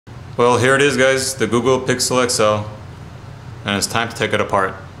Well, here it is, guys, the Google Pixel XL, and it's time to take it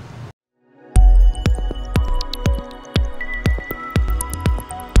apart.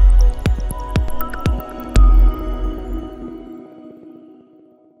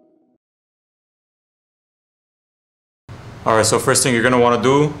 Alright, so first thing you're going to want to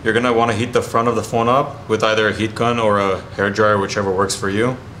do, you're going to want to heat the front of the phone up with either a heat gun or a hairdryer, whichever works for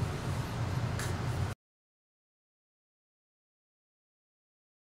you.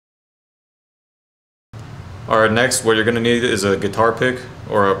 Alright, next what you're going to need is a guitar pick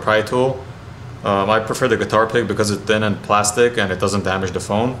or a pry tool. I prefer the guitar pick because it's thin and plastic and it doesn't damage the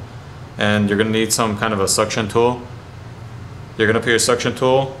phone. And you're going to need some kind of a suction tool. You're going to put your suction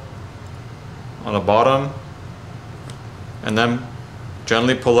tool on the bottom and then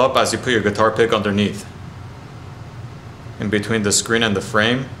gently pull up as you put your guitar pick underneath, in between the screen and the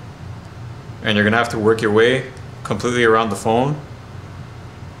frame. And you're going to have to work your way completely around the phone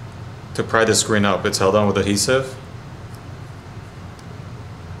to pry the screen up. It's held on with adhesive.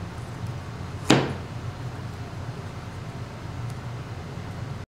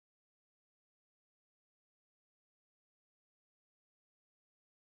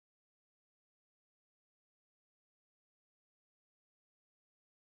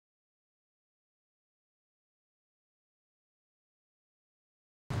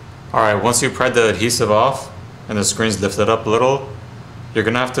 Alright, once you pry the adhesive off and the screen's lifted up a little, you're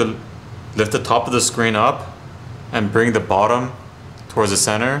going to have to lift the top of the screen up and bring the bottom towards the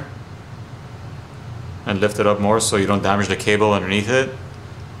center and lift it up more so you don't damage the cable underneath it.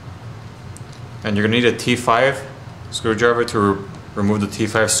 And you're going to need a T5 screwdriver to remove the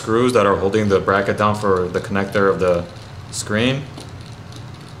T5 screws that are holding the bracket down for the connector of the screen.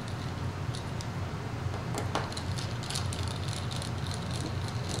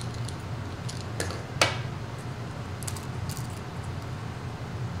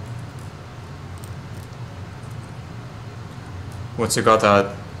 Once you got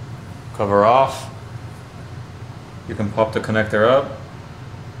that cover off, you can pop the connector up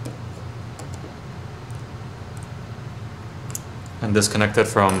and disconnect it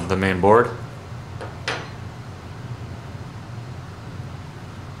from the main board.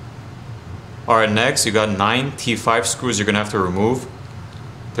 Alright, next you got 9 T5 screws you're going to have to remove.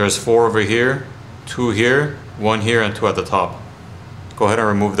 There's 4 over here, 2 here, 1 here, and 2 at the top. Go ahead and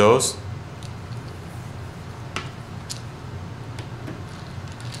remove those.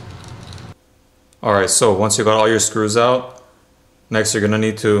 Alright, so once you got all your screws out, next you're going to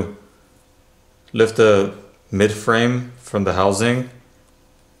need to lift the mid frame from the housing.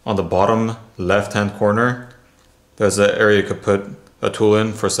 On the bottom left hand corner, there's an area you could put a tool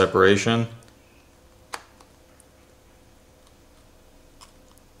in for separation.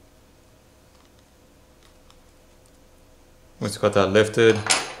 Once you got that lifted,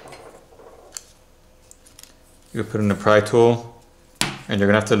 you put in a pry tool, and you're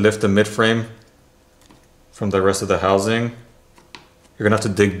going to have to lift the mid frame from the rest of the housing. You're gonna have to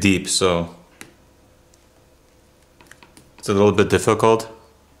dig deep, so it's a little bit difficult.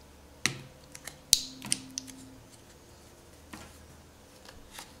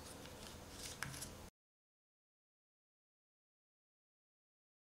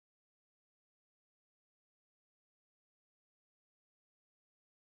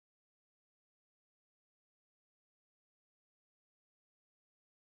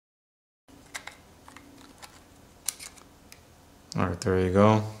 Alright, there you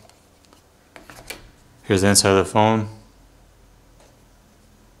go. Here's the inside of the phone.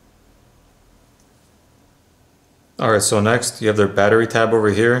 Alright, so next you have the battery tab over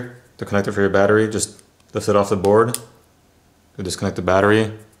here, the connector for your battery. Just lift it off the board to disconnect the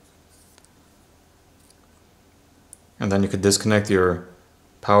battery. And then you could disconnect your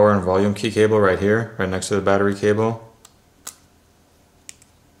power and volume key cable right here, right next to the battery cable.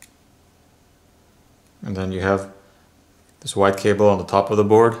 And then you have this white cable on the top of the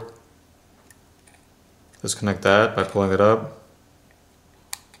board. Disconnect that by pulling it up.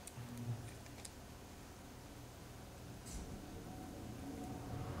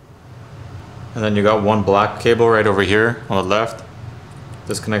 And then you got one black cable right over here on the left.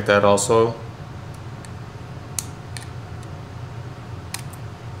 Disconnect that also.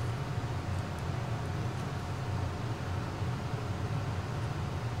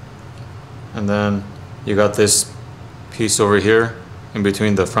 And then you got this piece over here in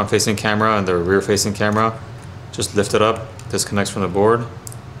between the front facing camera and the rear facing camera. Just lift it up, disconnects from the board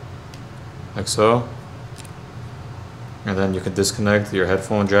like so, and then you can disconnect your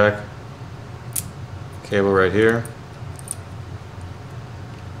headphone jack cable right here,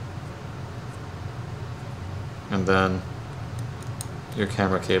 and then your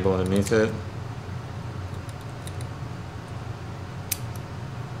camera cable underneath it.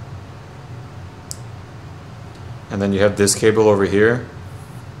 And then you have this cable over here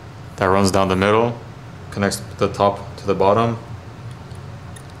that runs down the middle, connects the top to the bottom.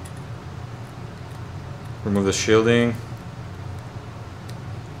 Remove the shielding.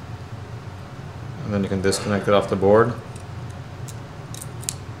 And then you can disconnect it off the board.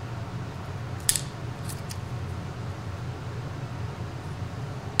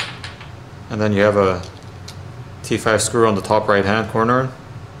 And then you have a T5 screw on the top right hand corner.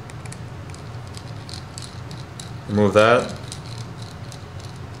 Remove that.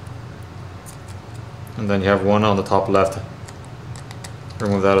 And then you have one on the top left.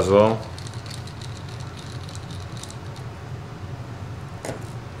 Remove that as well.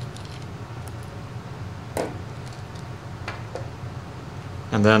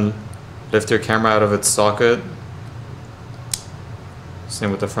 And then lift your camera out of its socket.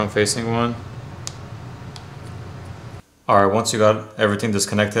 Same with the front facing one. Alright, once you got everything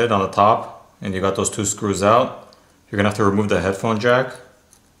disconnected on the top and you got those two screws out, you're gonna have to remove the headphone jack.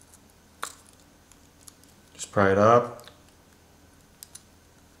 Just pry it up.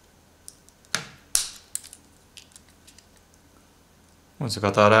 Once you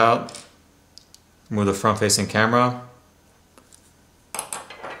got that out, remove the front facing camera.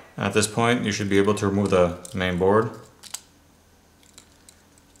 At this point, you should be able to remove the main board.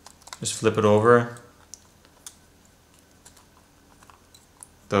 Just flip it over.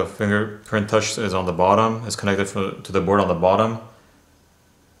 The fingerprint touch is on the bottom. It's connected to the board on the bottom.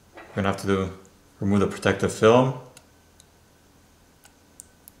 You're gonna have to remove the protective film.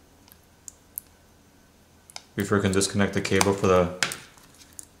 Before you can disconnect the cable for the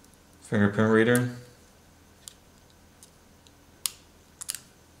fingerprint reader.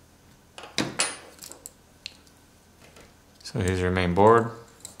 So here's your main board.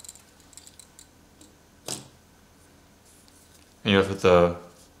 And you have the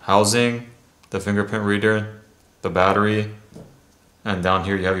housing, the fingerprint reader, the battery, and down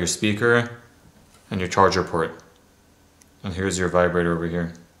here you have your speaker and your charger port. And here's your vibrator over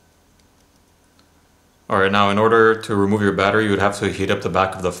here. Alright, now in order to remove your battery, you would have to heat up the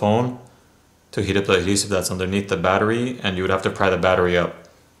back of the phone to heat up the adhesive that's underneath the battery, and you would have to pry the battery up.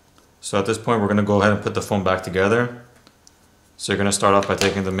 So at this point, we're going to go ahead and put the phone back together. So you're going to start off by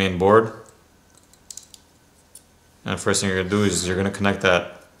taking the main board. And first thing you're going to do is you're going to connect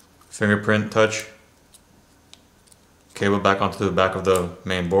that fingerprint touch cable back onto the back of the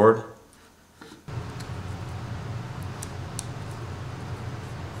main board.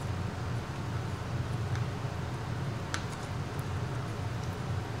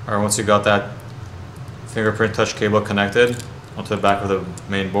 Alright, once you got that fingerprint touch cable connected onto the back of the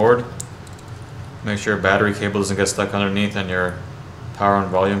main board, make sure your battery cable doesn't get stuck underneath and your power and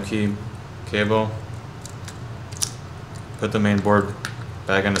volume key cable. Put the main board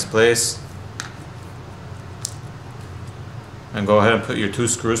back in its place. And go ahead and put your two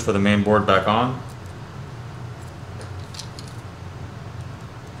screws for the main board back on.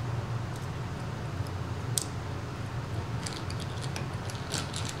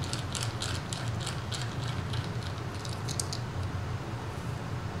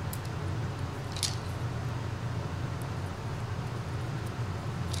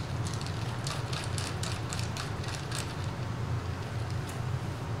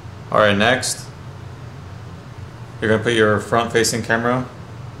 Alright, next, you're going to put your front facing camera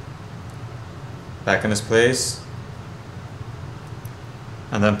back in its place,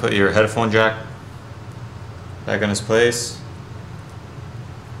 and then put your headphone jack back in its place.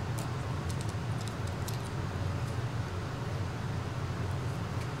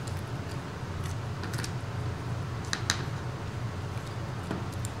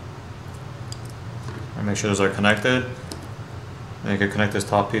 And make sure those are connected. Then you can connect this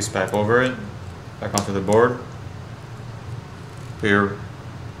top piece back over it, back onto the board. Put your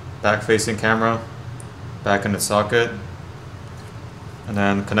back facing camera back in its socket, and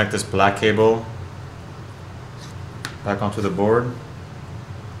then connect this black cable back onto the board.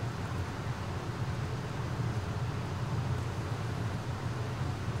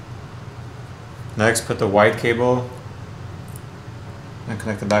 Next, put the white cable and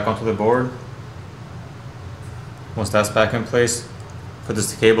connect it back onto the board. Once that's back in place, put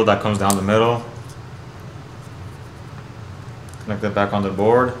this cable that comes down the middle, connect it back on the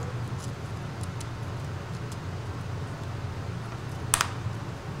board.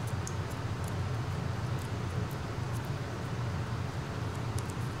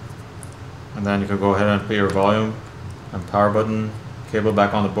 And then you can go ahead and put your volume and power button cable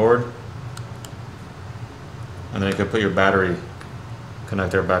back on the board. And then you can put your battery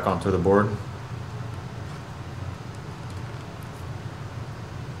connector back onto the board.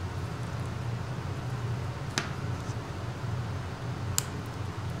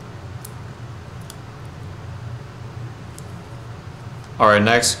 Alright,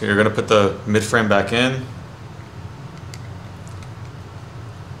 next you're going to put the mid frame back in.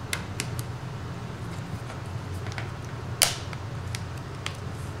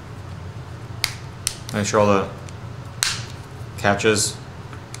 Make sure all the catches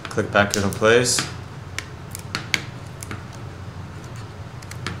click back into place.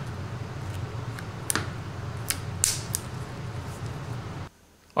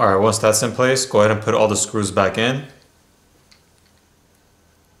 Alright, once that's in place, go ahead and put all the screws back in.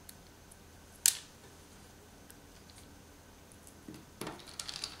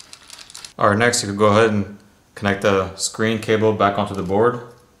 Alright, next you can go ahead and connect the screen cable back onto the board.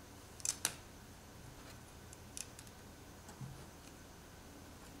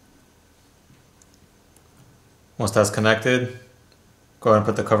 Once that's connected, go ahead and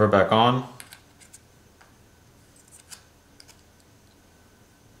put the cover back on.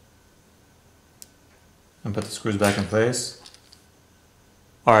 And put the screws back in place.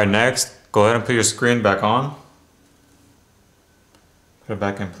 Alright, next, go ahead and put your screen back on. Put it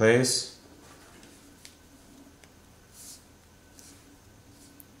back in place.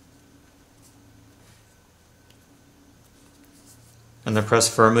 And then press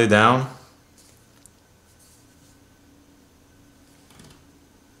firmly down.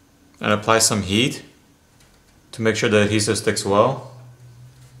 And apply some heat to make sure the adhesive sticks well.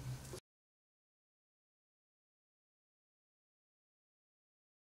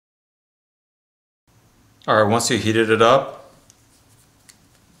 Alright, once you heated it up,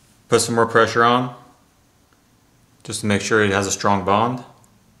 put some more pressure on just to make sure it has a strong bond.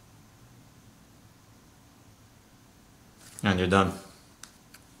 And you're done.